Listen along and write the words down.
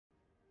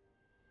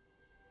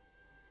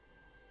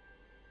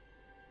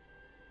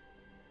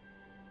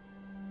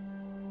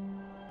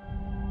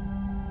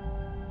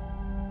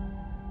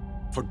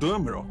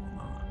fördömer oss.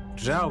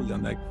 Drävliga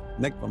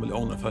nekva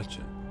miljoner folk.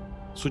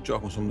 Så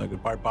tjocka oss som några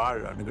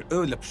barbarer,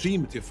 några öliga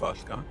primitiva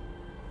folk.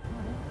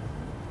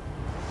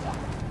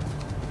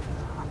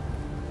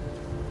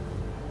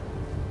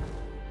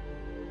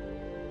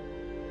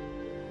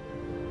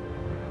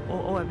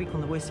 Och vi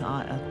kunde visa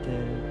att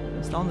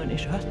standarden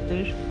inte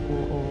hötter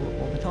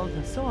och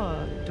betalten så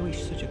då är inte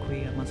så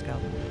mycket att man ska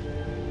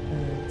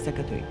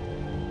säkra till.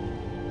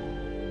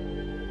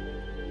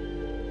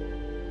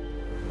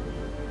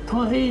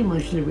 Ta hem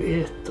och släppa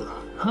äta.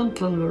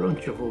 Handlarna var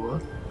inte på.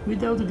 Vi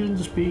dödade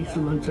grindespik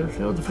som man säger,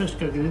 så det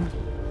färska grind.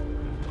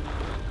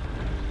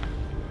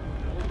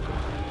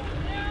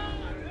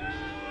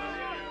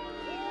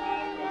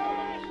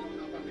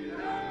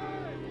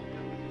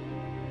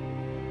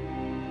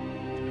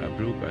 Jag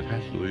brukar ett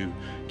helt liv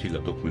till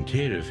att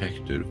dokumentera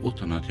effekter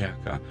utan att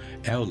täcka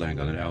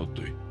avläggande av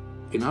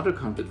det. In other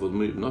countries, it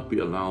will not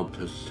be allowed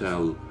to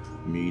sell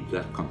meat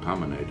that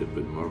contaminated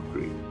with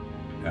mercury.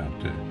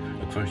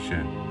 Att först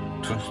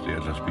tröst i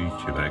alla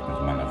spyr verkligen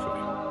som alla får.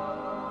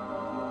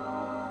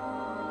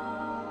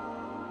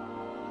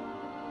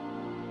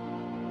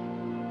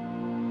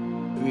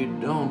 If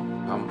we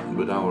don't come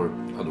with our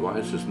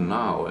advices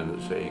now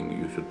and saying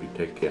you should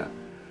take care,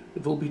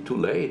 it will be too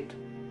late.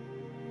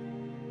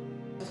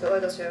 Så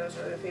det så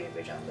är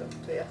fyrbyggjande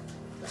till att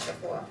man ska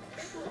få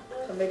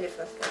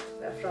familjefolk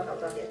från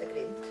alla leder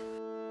grind.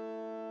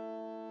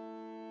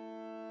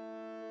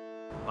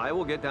 I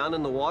will get down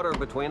in the water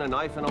between a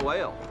knife and a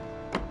whale.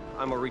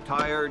 I'm a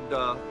retired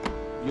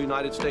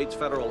United States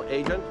federal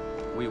agent.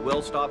 We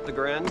will stop the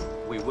grin.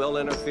 We will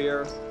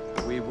interfere.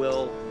 We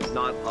will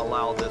not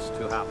allow this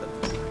to happen.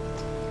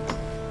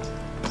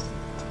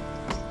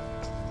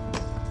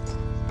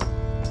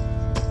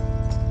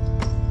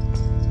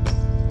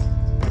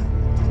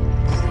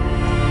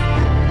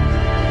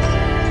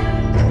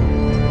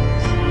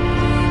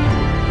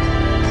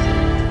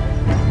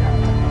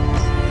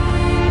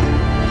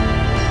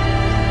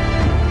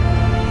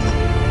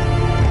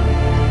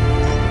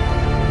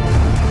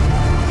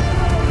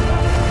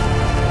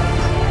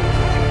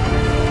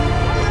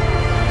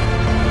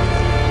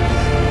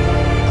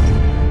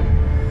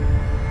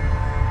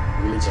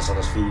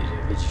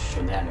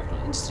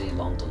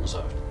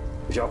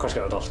 Jag kanske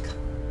ska dalka.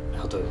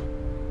 Jag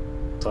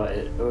tar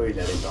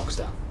öjligare i Bronx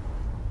där.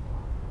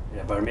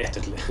 Jag bara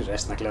mäter till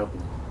resten av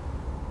klubben.